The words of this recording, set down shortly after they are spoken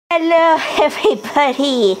Hello,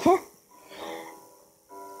 everybody.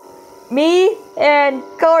 Me and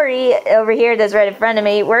Cory over here that's right in front of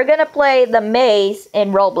me, we're gonna play the maze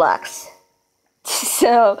in Roblox.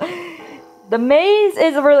 So, the maze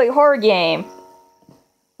is a really hard game.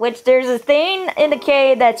 Which there's a thing in the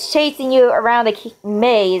cave that's chasing you around the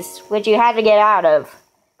maze, which you have to get out of.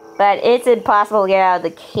 But it's impossible to get out of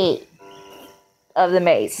the cave of the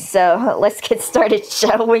maze. So, let's get started,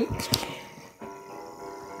 shall we?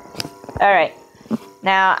 Alright.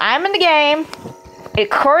 Now, I'm in the game.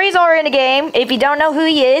 Cory's already in the game. If you don't know who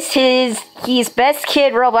he is, he's best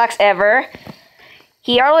kid Roblox ever.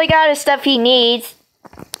 He already got his stuff he needs.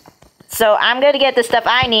 So I'm gonna get the stuff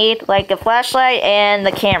I need, like the flashlight and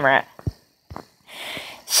the camera.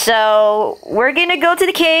 So we're gonna go to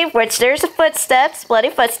the cave, which there's the footsteps,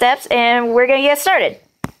 bloody footsteps, and we're gonna get started.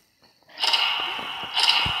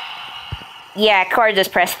 Yeah, Cory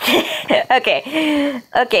just pressed it. Okay.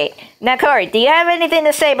 Now, Cory, do you have anything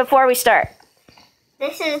to say before we start?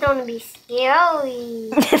 This is gonna be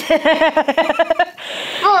scary.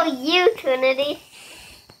 For you, Trinity.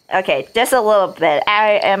 Okay, just a little bit.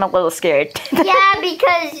 I am a little scared. Yeah,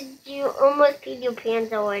 because you almost peed your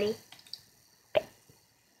pants already.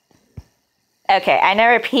 Okay, I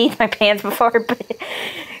never peed my pants before, but...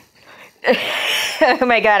 Oh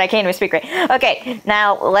my god, I can't even speak right. Okay,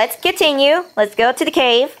 now let's continue. Let's go to the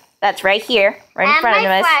cave. That's right here, right in front of us.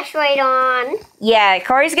 I have my flashlight on. Yeah,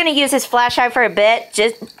 Cory's gonna use his flashlight for a bit,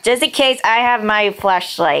 just in case I have my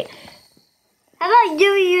flashlight. How about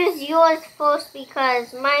you use yours first,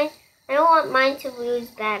 because I don't want mine to lose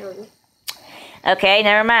battery. Okay,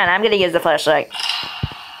 never mind. I'm gonna use the flashlight.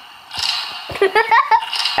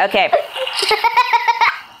 Okay.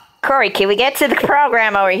 Cory, can we get to the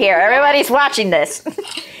program over here? Everybody's watching this.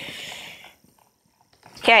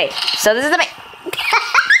 Okay, so this is the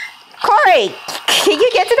Cory, can you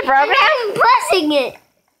get to the program? I'm pressing it.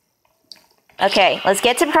 Okay, let's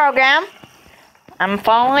get to the program. I'm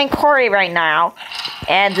following Cory right now,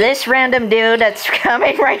 and this random dude that's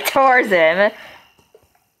coming right towards him.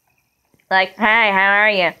 Like, hi, how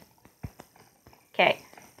are you? Okay.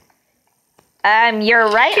 You're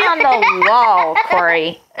right on the wall,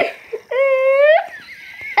 Cory.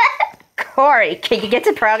 Cory, can you get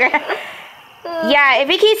to the program? Yeah, if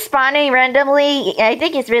he keeps spawning randomly, I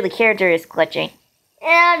think his really character is glitching. I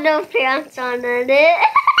have no pants on it.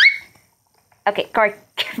 Okay, Cory.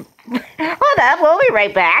 Hold up, we'll be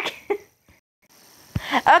right back.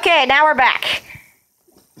 Okay, now we're back.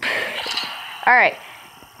 Alright,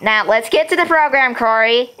 now let's get to the program,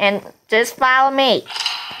 Cory, and just follow me.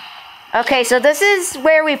 Okay, so this is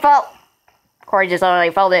where we fall. Cory just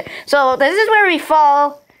already folded. So this is where we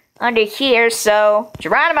fall under here, so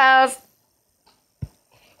Geronimo's.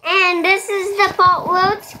 And this is the part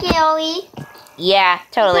where it's scary. Yeah,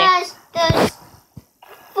 totally. Because there's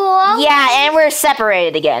 4. Yeah, and we're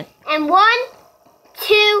separated again. And 1,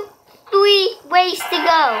 2, 3 ways to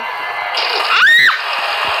go.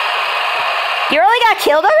 You already got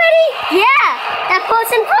killed already? Yeah, that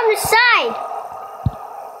person from the side.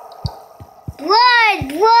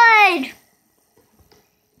 Blood!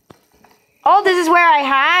 Oh, this is where I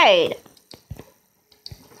hide.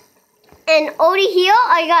 And over here,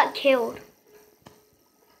 I got killed.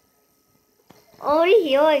 Over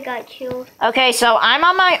here, I got killed. Okay, so I'm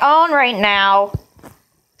on my own right now.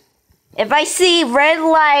 If I see red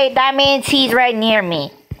light, that means he's right near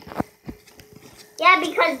me. Yeah,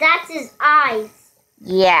 because that's his eyes.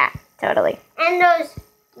 Yeah, totally. And those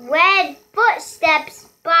red footsteps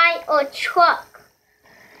by a truck.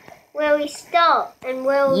 Where we stop and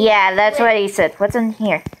where we... Yeah, that's what he said. What's in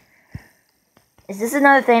here? Is this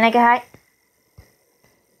another thing I can hide?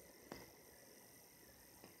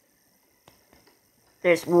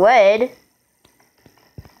 There's wood.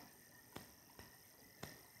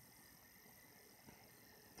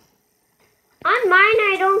 On mine,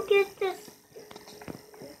 I don't get this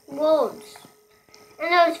wolves. And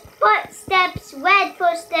those footsteps, red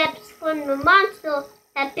footsteps from the monster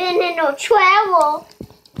have been in a travel.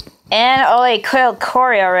 And I killed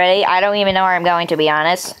Cory already. I don't even know where I'm going, to be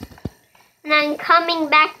honest. And I'm coming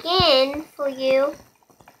back in for you.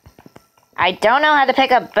 I don't know how to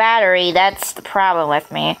pick up battery. That's the problem with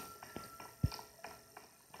me.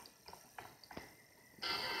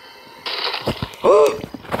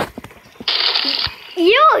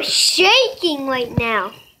 You're shaking right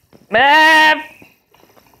now. I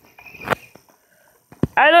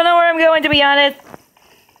don't know where I'm going, to be honest.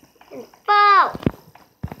 And fall.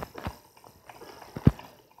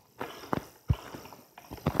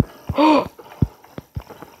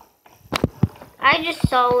 I just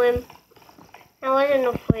saw him. I wasn't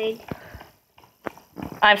afraid.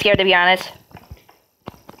 I'm scared, to be honest.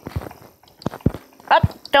 Oh,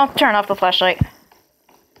 don't turn off the flashlight.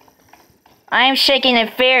 I am shaking in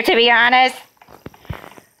fear, to be honest.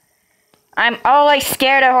 I'm always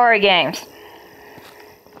scared of horror games.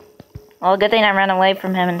 Well, good thing I ran away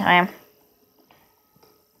from him in time.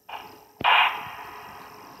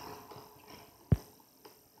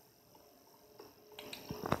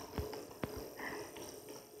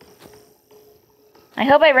 I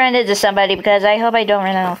hope I ran into somebody because I hope I don't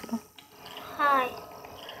run out. Hi.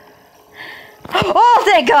 Oh,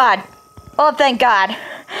 thank God! Oh, thank God!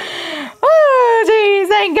 Oh, jeez,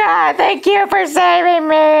 thank God! Thank you for saving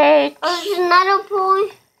me! Oh, there's another boy.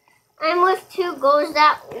 I'm with two girls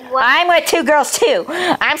that... I'm with two girls, too.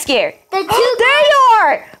 I'm scared. The two there you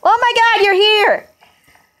are! Oh, my God, you're here!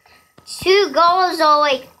 Two girls are,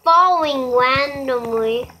 like, falling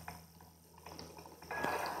randomly.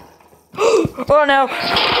 Oh, no.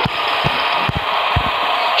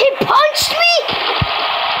 He punched me?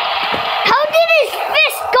 How did his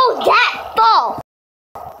fist go that far?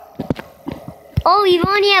 Oh, you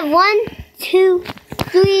only have 1, 2,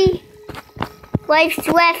 3 lives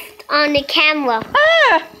left on the camera.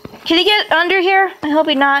 Ah! Can he get under here? I hope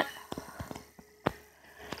he not.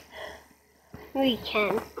 We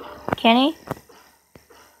can. Can he?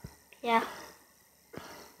 Yeah.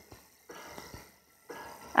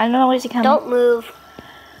 I don't know. Where's he coming? Don't move.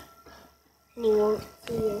 And he won't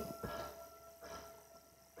see you.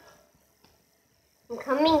 I'm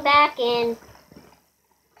coming back in.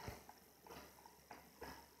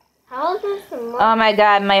 How is this remote? Oh my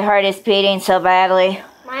God, my heart is beating so badly.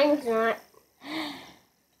 Mine's not.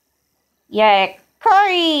 Yeah,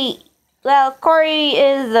 Cory. Well, Cory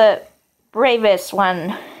is the bravest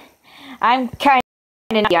one. I'm kind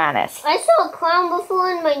of, to be honest. I saw a clown before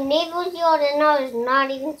in my neighbor's yard and I was not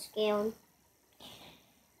even scared.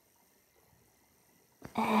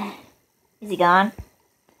 Is he gone?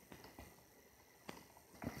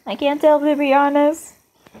 I can't tell, to be honest.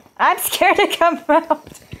 I'm scared to come out.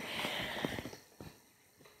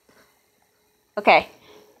 Okay.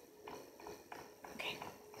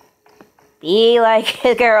 Be like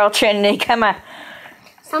a girl, Trinity. Come on.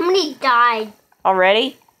 Somebody died.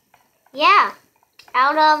 Already? Yeah.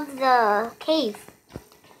 Out of the cave.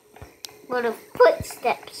 With the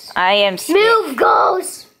footsteps. I am scared. Move,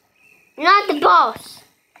 girls! Not the boss.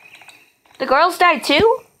 The girls died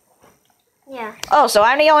too? Yeah. Oh, so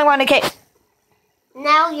I'm the only one in the cave.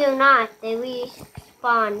 Now you're not. They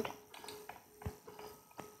respawned.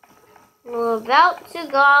 We're about to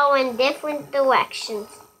go in different directions.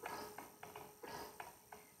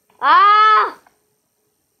 Ah!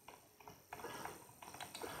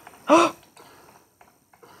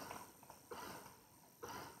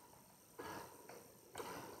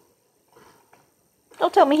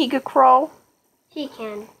 Don't tell me he could crawl. He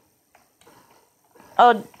can.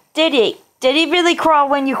 Oh, did he? Did he really crawl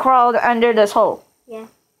when you crawled under this hole? Yeah.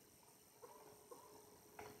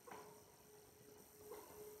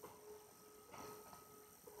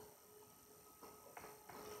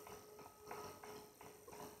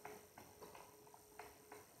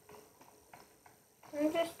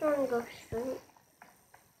 I'm just gonna go straight.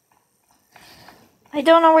 I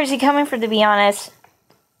don't know where's he coming from, to be honest.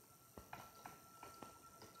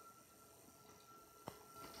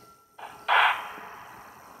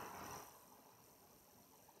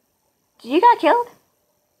 Did you got killed?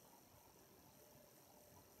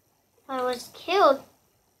 If I was killed,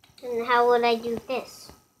 then how would I do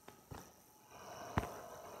this?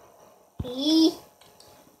 He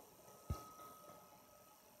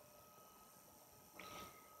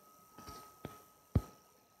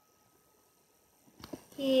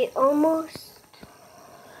almost.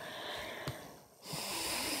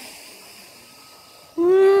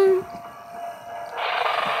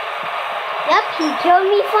 Yep, he killed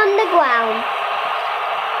me from the ground.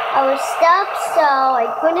 I was stuck, so I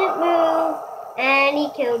couldn't move, and he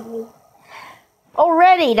killed me.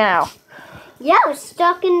 Already now. Yeah, I was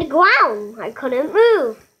stuck in the ground. I couldn't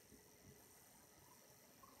move.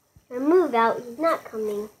 I moved out. He's not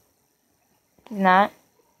coming. He's not?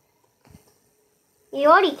 He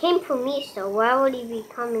already came for me, so why would he be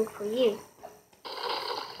coming for you?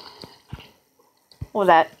 What was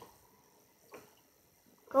that?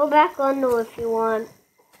 Go back under if you want.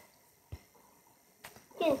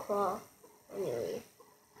 You can crawl. Anyway.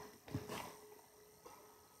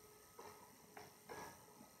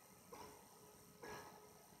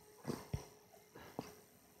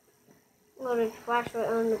 Oh, there's a flashlight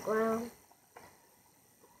on the ground.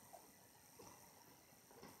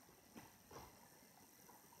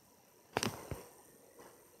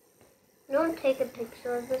 Don't take a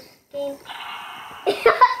picture of this game.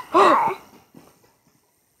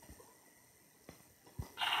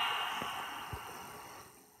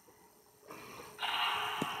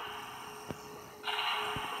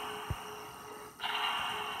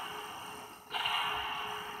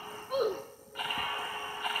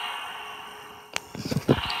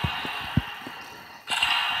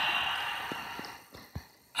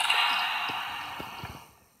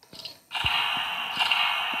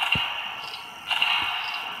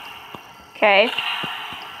 Okay.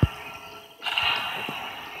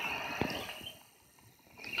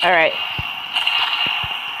 Alright.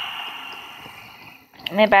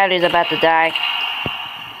 My battery's about to die.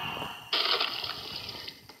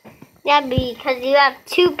 Yeah, because you have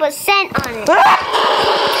 2% on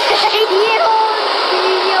it.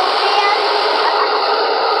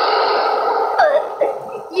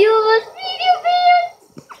 You almost beat your pants.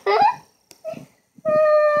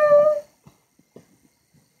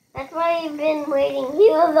 That's why you've been waiting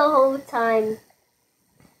here the whole time.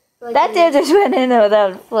 That dude just went in there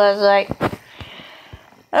without a flashlight.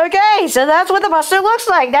 Okay, so that's what the monster looks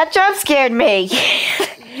like. That jump scared me.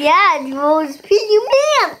 Yeah, you almost peed your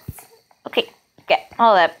pants. Okay,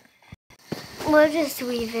 hold up. We'll just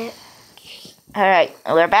leave it. Alright,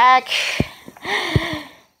 we're back.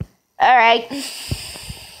 Alright.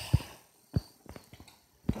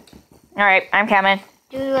 Alright, I'm coming.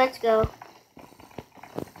 Dude, let's go.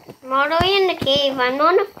 I'm all the way in the cave. I'm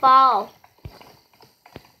gonna fall.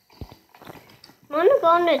 I'm gonna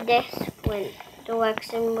go in the desk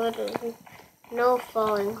direction where there's no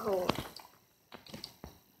falling holes.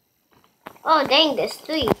 Oh dang, there's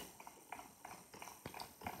 3.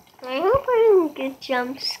 I hope I don't get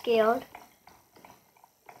jump scared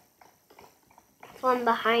from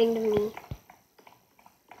behind me.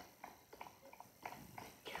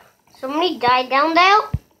 Somebody died down there?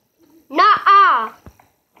 Nuh-uh!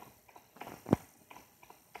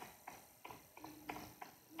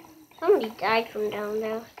 Somebody died from down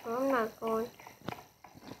there, so I'm not going.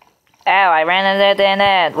 Oh, I ran into the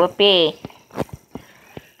net. Whoopee.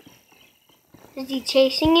 Is he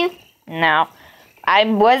chasing you? No. I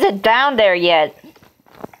wasn't down there yet.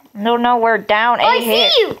 No, we're down Oh, I here.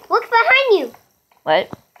 see you! Look behind you! What?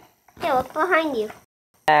 Yeah, look behind you.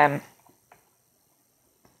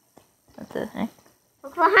 What the heck?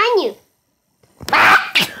 Look behind you.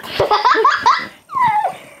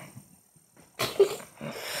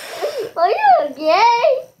 Are you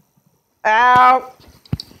okay? Ow!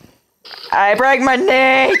 I break my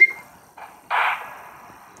knee!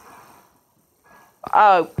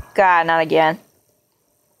 Oh, God, not again.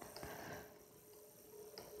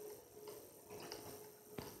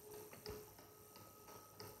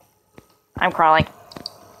 I'm crawling.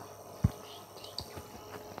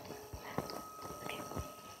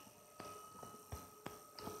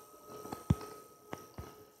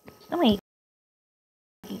 Let me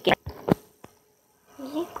get. He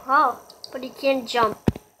can crawl, but he can't jump.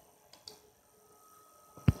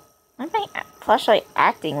 Why is my flashlight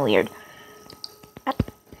acting weird?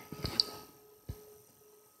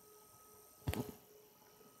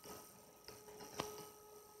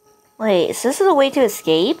 Wait, is this the way to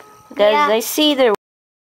escape? Because Yeah. I see the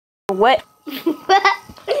what?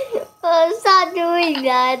 Oh, stop doing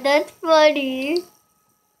that. That's funny.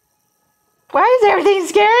 Why is everything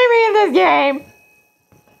scaring me in this game?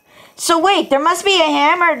 So wait, there must be a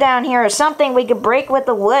hammer down here or something we could break with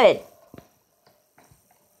the wood.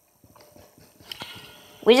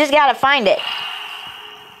 We just gotta find it.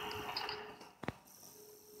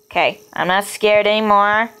 Okay, I'm not scared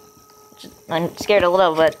anymore. I'm scared a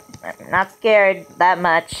little, but I'm not scared that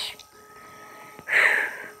much.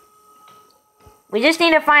 We just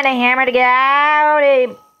need to find a hammer to get out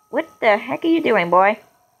of... What the heck are you doing, boy?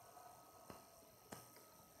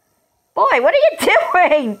 Boy, what are you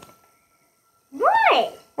doing?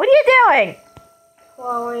 What? What are you doing?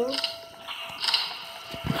 Crawling.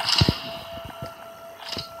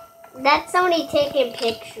 That's somebody taking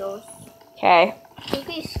pictures. Okay, Don't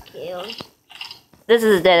be scared. this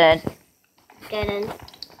is a dead end. Get in.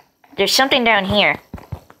 There's something down here.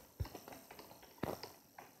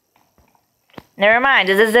 Never mind,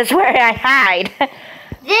 this is where I hide. There,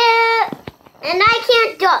 and I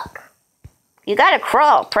can't duck. You gotta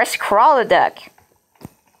crawl. Press crawl to duck.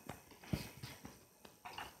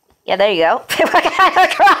 Yeah, there you go. What kind of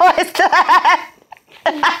crawl is that?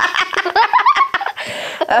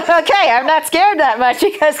 Okay, I'm not scared that much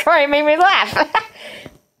because Cory made me laugh.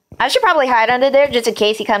 I should probably hide under there just in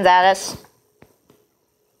case he comes at us.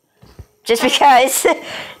 Just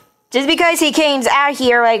because he came out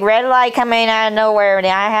here like red light coming out of nowhere and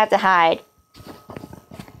I have to hide.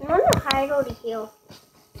 I'm gonna hide over here.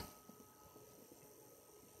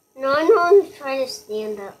 No, I'm gonna try to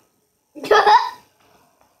stand up.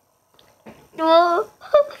 No.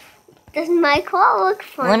 Does my claw look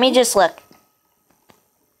fun? Let me just look.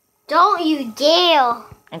 Don't you dare.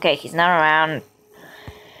 Okay, he's not around.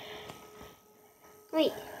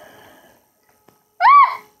 Wait.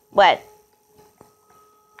 What?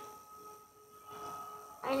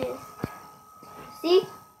 I just... See?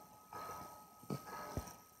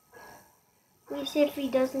 We see if he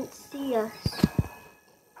doesn't see us.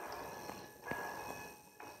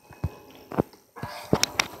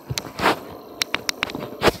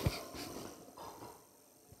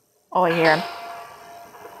 Oh, I hear him.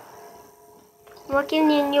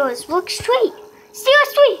 Looking in yours. Look straight. Steer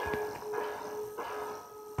straight.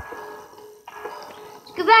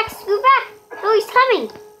 Scoot back. Scoot back. Oh, he's coming.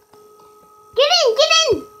 Get in. Get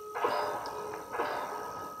in.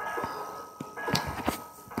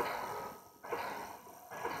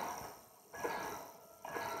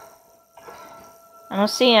 I don't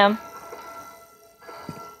see him.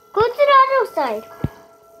 Go to the other side.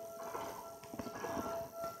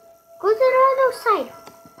 Go to the other side.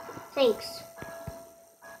 Thanks.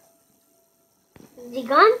 Is he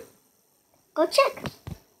gone? Go check.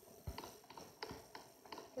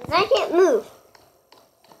 'Cause I can't move.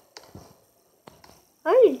 I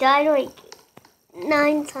already died like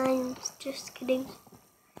 9 times. Just kidding.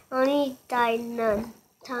 I only died 9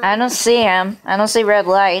 times. I don't see him. I don't see red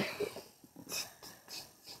light.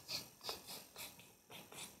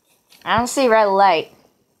 I don't see red light.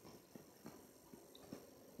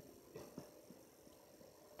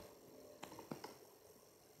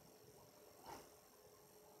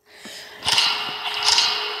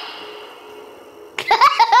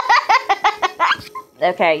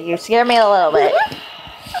 Okay, you scared me a little bit.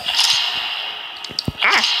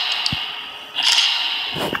 Ah!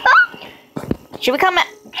 Should we come out?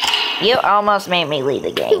 You almost made me leave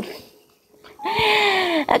the game.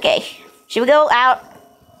 Okay, should we go out?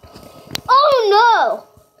 Oh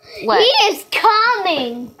no! What? He is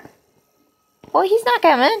coming! Well, he's not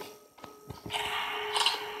coming.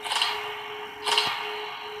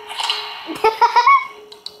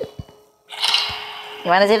 You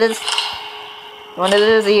want to see this? You want to do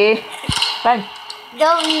this here? Fine.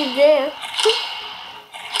 Don't you dare.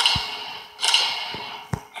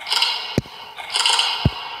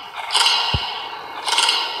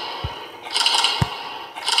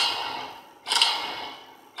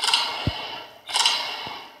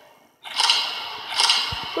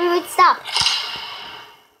 Wait, stop.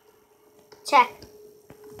 Check.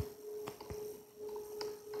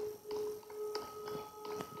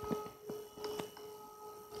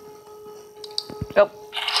 Oh.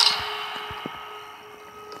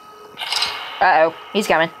 Uh-oh. He's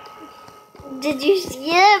coming. Did you see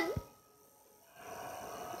him?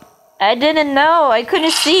 I didn't know. I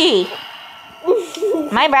couldn't see.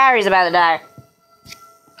 My battery's about to die.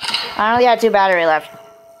 I only got 2 battery left.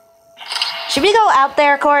 Should we go out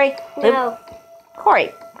there, Cory? No.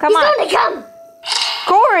 Cory, come on. He's gonna come.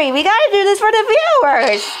 Cory, we gotta do this for the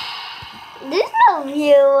viewers. There's no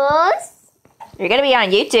viewers. You're gonna be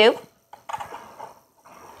on YouTube.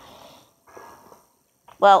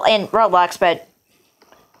 Well, in Roblox, but...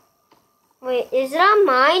 Wait, is it on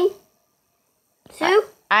mine? Too?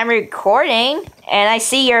 I'm recording, and I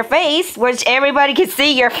see your face, which everybody can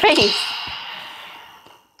see your face.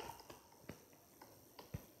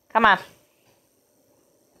 Come on.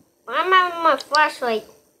 I'm having my flashlight.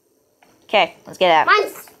 Okay, let's get out.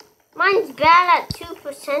 Mine's bad at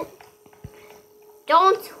 2%.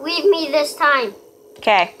 Don't leave me this time.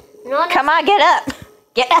 Okay. No, Come on, get up.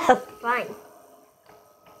 Get up. Fine.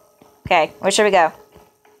 Okay, where should we go?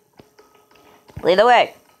 Lead the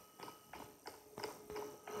way.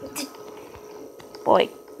 Boy,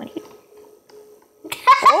 what are you...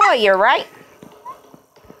 Oh, you're right.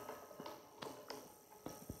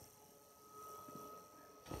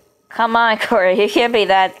 Come on, Cory. You can't be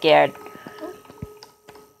that scared.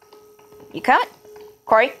 You coming?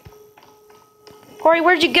 Cory? Cory,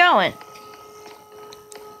 where'd you going?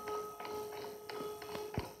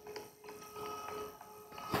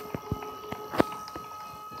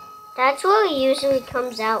 That's where he usually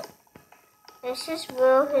comes out. This is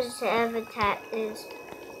where his habitat is.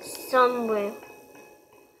 Somewhere.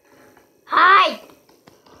 Hide!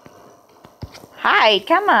 Hide,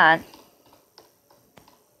 come on.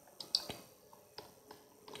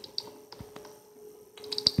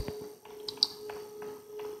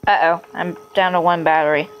 Uh-oh, I'm down to 1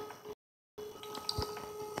 battery.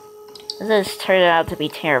 This has turned out to be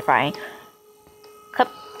terrifying.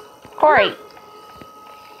 Cory!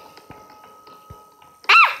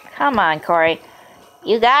 Come on, Cory.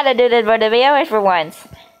 You gotta do this for the viewers for once.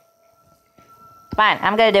 Fine,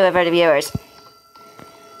 I'm gonna do it for the viewers.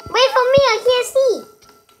 Wait for me, I can't see.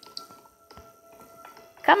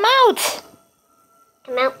 Come out!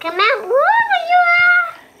 Come out, wherever you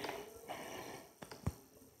are.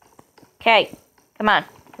 Okay, come on.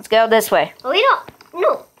 Let's go this way. Oh, we don't.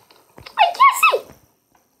 No.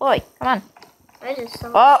 Boy, come on. I just saw.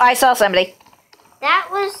 Oh, I saw somebody. That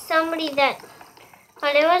was somebody that.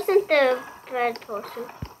 But it wasn't the red person.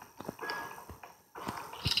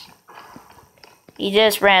 He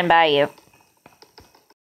just ran by you.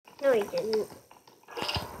 No, he didn't.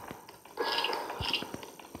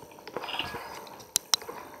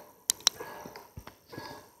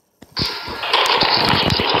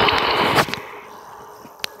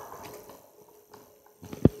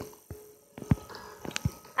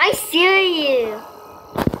 I see you.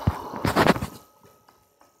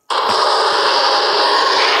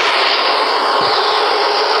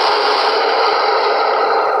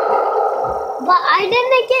 But I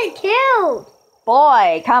didn't get killed.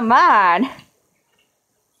 Boy, come on.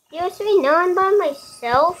 Seriously, now I'm by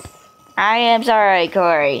myself. I am sorry,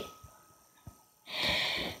 Cory.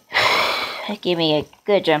 That gave me a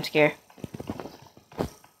good jump scare.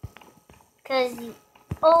 Because you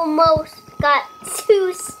almost got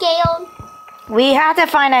too scared. We have to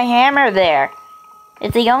find a hammer there.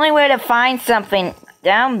 It's the only way to find something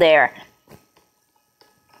down there.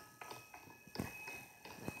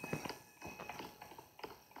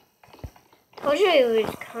 Told you it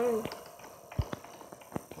was coming.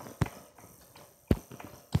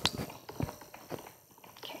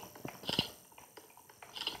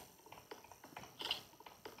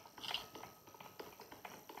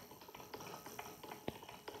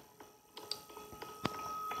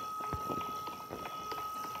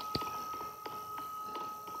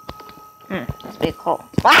 That's a big hole.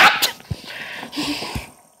 What?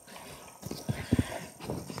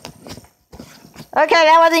 Okay,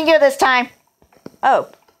 that wasn't good this time. Oh,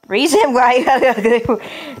 reason why.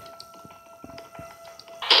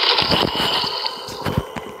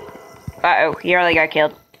 Uh-oh, he already got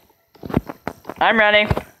killed. I'm running.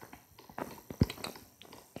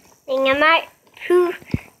 And I'm at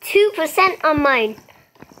 2% on mine.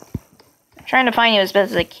 I'm trying to find you as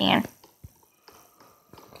best as I can.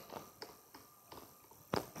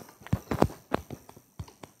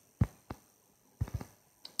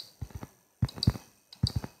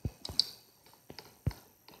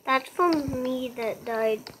 That's from me that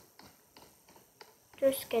died.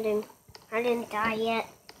 Just kidding. I didn't die yet.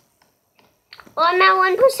 Oh, I'm at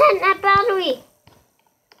 1% at battery.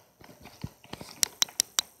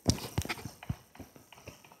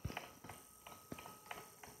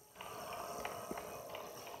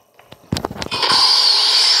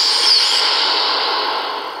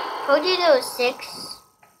 Told you there was 6.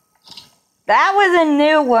 That was a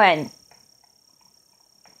new one.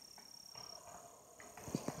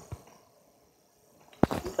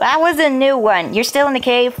 That was a new one. You're still in the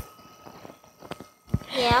cave?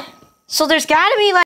 Yeah. So there's got to be like